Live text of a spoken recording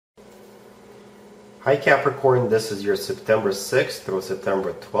Hi Capricorn, this is your September 6th through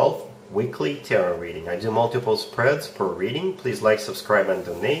September 12th weekly tarot reading. I do multiple spreads per reading. Please like, subscribe, and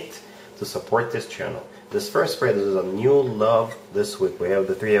donate to support this channel. This first spread is on new love this week. We have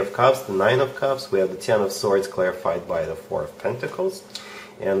the Three of Cups, the Nine of Cups, we have the Ten of Swords clarified by the Four of Pentacles,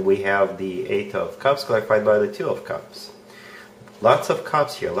 and we have the Eight of Cups clarified by the Two of Cups. Lots of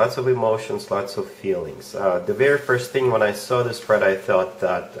cups here, lots of emotions, lots of feelings. The very first thing when I saw this spread, I thought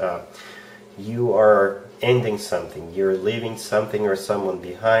that you are ending something, you're leaving something or someone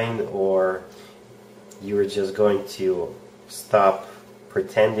behind, or you're just going to stop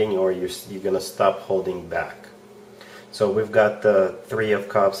pretending, or you're going to stop holding back. So we've got the Three of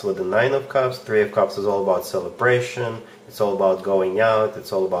Cups with the Nine of Cups. Three of Cups is all about celebration, it's all about going out,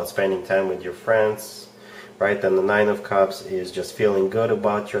 it's all about spending time with your friends, right? And the Nine of Cups is just feeling good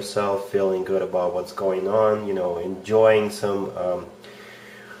about yourself, feeling good about what's going on, you know, enjoying some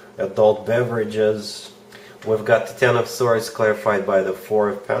adult beverages. We've got the Ten of Swords clarified by the Four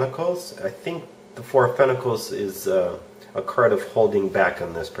of Pentacles. I think the Four of Pentacles is a card of holding back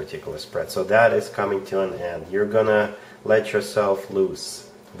on this particular spread. So that is coming to an end. You're gonna let yourself loose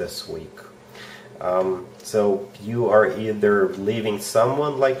this week. So you are either leaving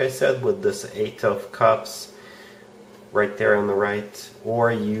someone, like I said, with this Eight of Cups right there on the right,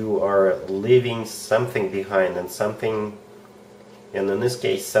 or you are leaving something behind, and something, and in this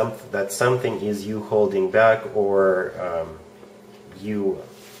case, that something is you holding back, or you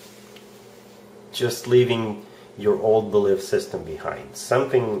just leaving your old belief system behind.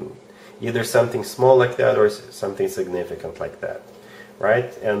 Something, either something small like that or something significant like that,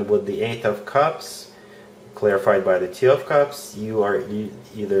 right? And with the Eight of Cups clarified by the Two of Cups, you are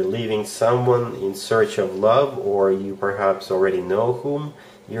either leaving someone in search of love, or you perhaps already know whom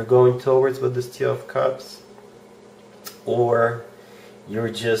you're going towards with this Two of Cups, or you're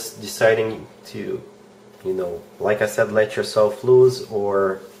just deciding to, you know, like I said, let yourself loose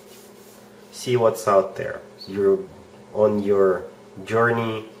or see what's out there. You're on your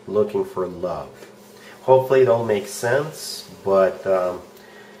journey looking for love. Hopefully it all makes sense, but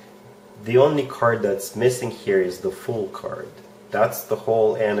the only card that's missing here is the Fool card. That's the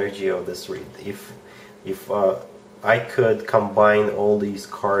whole energy of this read. If I could combine all these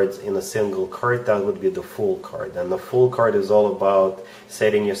cards in a single card, that would be the Fool card. And the Fool card is all about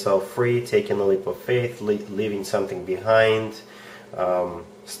setting yourself free, taking a leap of faith, leaving something behind,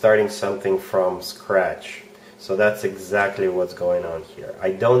 starting something from scratch. So that's exactly what's going on here.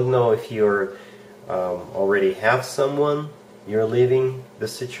 I don't know if you're already have someone you're leaving the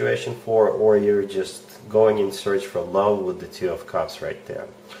situation for, or you're just going in search for love with the Two of Cups right there.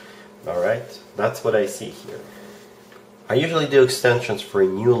 Alright, that's what I see here. I usually do extensions for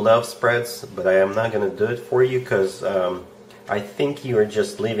new love spreads, but I am not going to do it for you because I think you're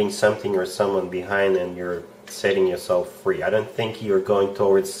just leaving something or someone behind and you're setting yourself free. I don't think you're going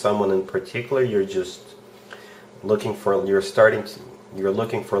towards someone in particular. You're just looking for, you're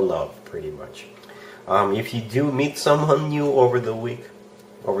looking for love, pretty much. If you do meet someone new over the week,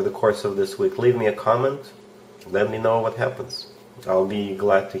 over the course of this week, leave me a comment. Let me know what happens. I'll be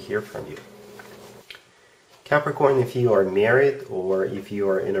glad to hear from you. Capricorn, if you are married or if you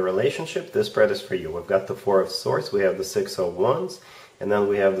are in a relationship, this spread is for you. We've got the Four of Swords, we have the Six of Wands, and then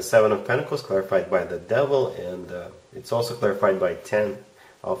we have the Seven of Pentacles clarified by the Devil, and it's also clarified by Ten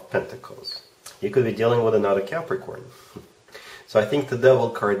of Pentacles. You could be dealing with another Capricorn. So I think the Devil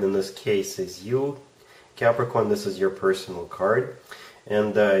card in this case is you. Capricorn, this is your personal card.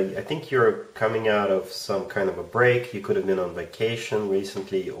 And I think you're coming out of some kind of a break. You could have been on vacation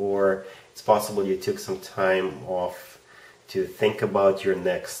recently, or it's possible you took some time off to think about your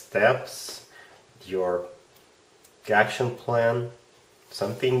next steps, your action plan,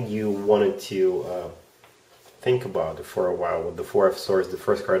 something you wanted to think about for a while with the Four of Swords, the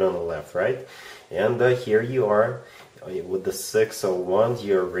first card on the left, right? And here you are with the Six of Wands.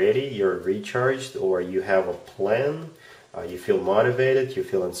 You're ready, you're recharged, or you have a plan. You feel motivated, you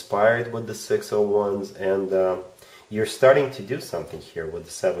feel inspired with the Six of Wands, and you're starting to do something here with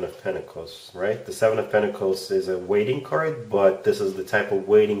the Seven of Pentacles, right? The Seven of Pentacles is a waiting card, but this is the type of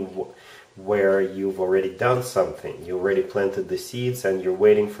waiting where you've already done something. You already planted the seeds and you're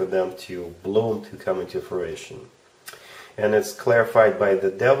waiting for them to bloom, to come into fruition. And it's clarified by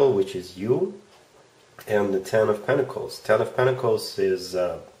the Devil, which is you, and the Ten of Pentacles. Ten of Pentacles is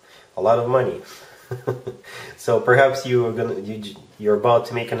a lot of money. So perhaps you're about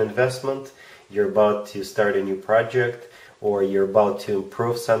to make an investment, you're about to start a new project, or you're about to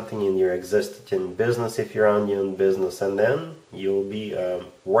improve something in your existing business if you're on your own business, and then you'll be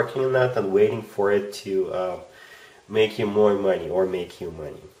working on that and waiting for it to make you more money or make you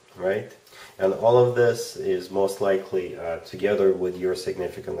money. right? And all of this is most likely together with your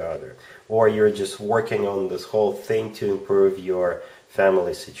significant other. Or you're just working on this whole thing to improve your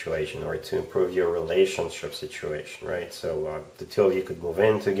family situation or to improve your relationship situation, right? So the two of you could move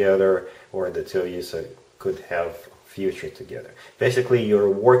in together, or the two of you could have future together. Basically, you're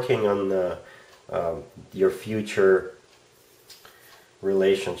working on your future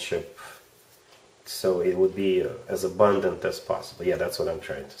relationship so it would be as abundant as possible. Yeah, that's what I'm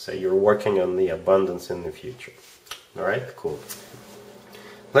trying to say. You're working on the abundance in the future. All right, cool.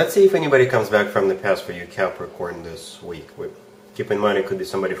 Let's see if anybody comes back from the past for you, Capricorn, this week. Keep in mind it could be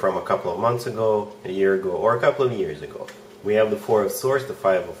somebody from a couple of months ago, a year ago, or a couple of years ago. We have the Four of Swords, the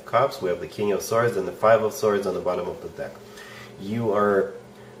Five of Cups, we have the King of Swords, and the Five of Swords on the bottom of the deck. You are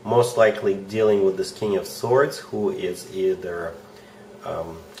most likely dealing with this King of Swords, who is either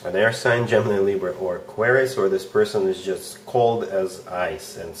an air sign, Gemini, Libra, or Aquarius, or this person is just cold as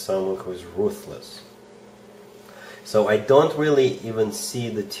ice and someone who's ruthless. So I don't really even see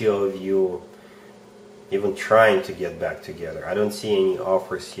the two of you even trying to get back together. I don't see any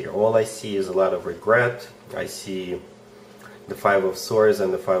offers here. All I see is a lot of regret. I see the Five of Swords,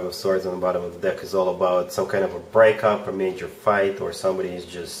 and the Five of Swords on the bottom of the deck is all about some kind of a breakup, a major fight, or somebody is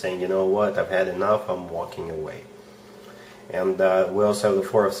just saying, you know what, I've had enough, I'm walking away. And we also have the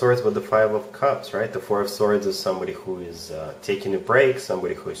Four of Swords with the Five of Cups, right? The Four of Swords is somebody who is taking a break,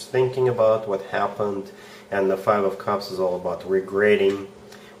 somebody who is thinking about what happened, and the Five of Cups is all about regretting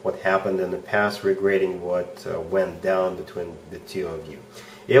what happened in the past, regretting what went down between the two of you.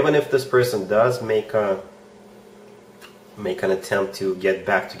 Even if this person does make an attempt to get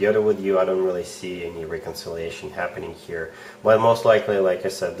back together with you, I don't really see any reconciliation happening here. But most likely, like I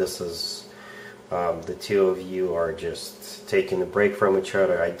said, this is the two of you are just taking a break from each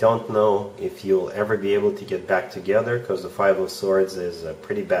other. I don't know if you'll ever be able to get back together, because the Five of Swords is a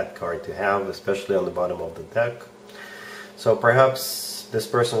pretty bad card to have, especially on the bottom of the deck. So perhaps this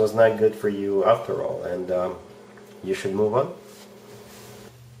person was not good for you after all, and you should move on.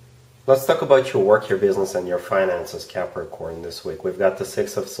 Let's talk about your work, your business, and your finances, Capricorn, this week. We've got the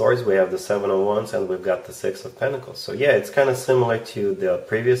Six of Swords, we have the Seven of Wands, and we've got the Six of Pentacles. So yeah, it's kind of similar to the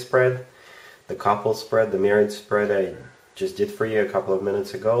previous spread, the couple spread, the marriage spread I just did for you a couple of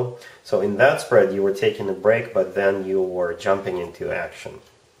minutes ago. So in that spread, you were taking a break, but then you were jumping into action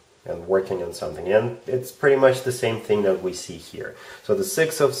and working on something. And it's pretty much the same thing that we see here. So the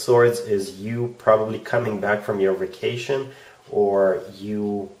Six of Swords is you probably coming back from your vacation, or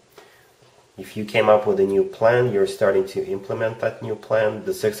if you came up with a new plan, you're starting to implement that new plan.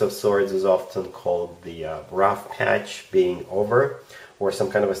 The Six of Swords is often called the rough patch being over, or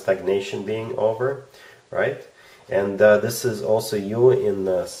some kind of a stagnation being over, right? And this is also you in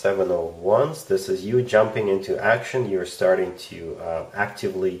the Seven of Wands. This is you jumping into action. You're starting to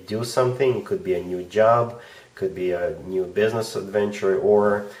actively do something. It could be a new job, could be a new business adventure,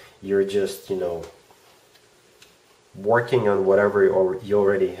 or you're just, you know, working on whatever you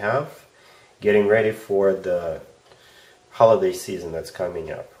already have, getting ready for the holiday season that's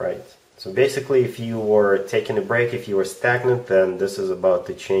coming up, right? So basically, if you were taking a break, if you were stagnant, then this is about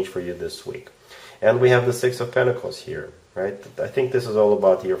to change for you this week. And we have the Six of Pentacles here, right? I think this is all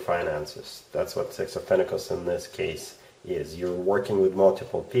about your finances. That's what Six of Pentacles in this case is. You're working with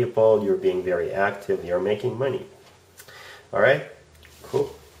multiple people, you're being very active, you're making money. All right?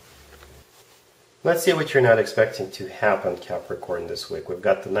 Cool. Let's see what you're not expecting to happen, Capricorn, this week. We've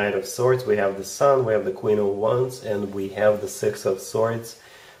got the Knight of Swords, we have the Sun, we have the Queen of Wands, and we have the Six of Swords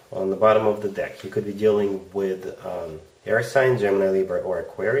on the bottom of the deck. You could be dealing with air sign, Gemini, Libra, or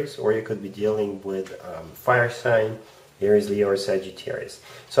Aquarius, or you could be dealing with fire sign, Aries, Leo, or Sagittarius.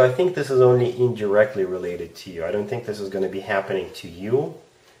 So I think this is only indirectly related to you. I don't think this is going to be happening to you,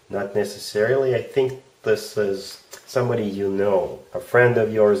 not necessarily. I think this is somebody you know, a friend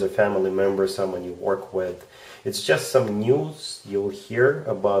of yours, a family member, someone you work with. It's just some news you'll hear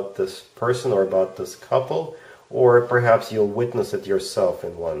about this person or about this couple, or perhaps you'll witness it yourself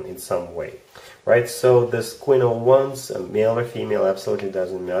in some way. Right, so this Queen of Wands, male or female, absolutely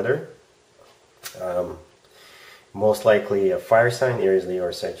doesn't matter. Most likely a fire sign, Aries, Leo,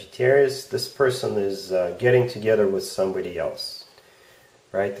 or Sagittarius. This person is getting together with somebody else.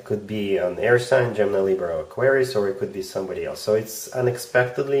 Right, it could be an air sign, Gemini, Libra, or Aquarius, or it could be somebody else. So it's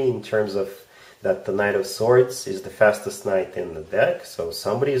unexpectedly, in terms of that the Knight of Swords is the fastest knight in the deck. So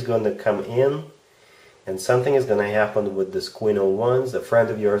somebody is going to come in, and something is going to happen with this Queen of Wands, a friend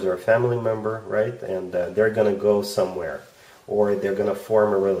of yours or a family member, right? And they're going to go somewhere, or they're going to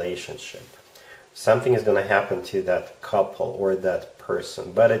form a relationship. Something is going to happen to that couple or that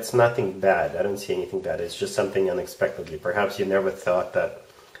person, but it's nothing bad. I don't see anything bad. It's just something unexpectedly. Perhaps you never thought that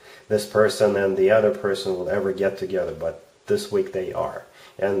this person and the other person will ever get together, but this week they are.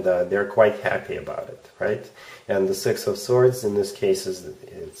 And they're quite happy about it, right? And the Six of Swords in this case is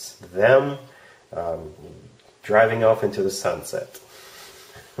it's them driving off into the sunset.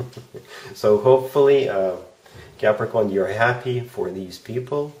 So hopefully, Capricorn, you're happy for these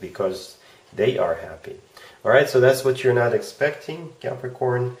people because they are happy. All right, so that's what you're not expecting,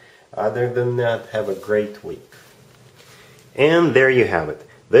 Capricorn. Other than that, have a great week. And there you have it.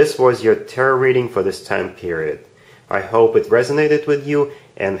 This was your tarot reading for this time period. I hope it resonated with you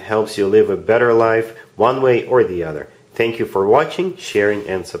and helps you live a better life one way or the other. Thank you for watching, sharing,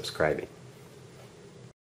 and subscribing.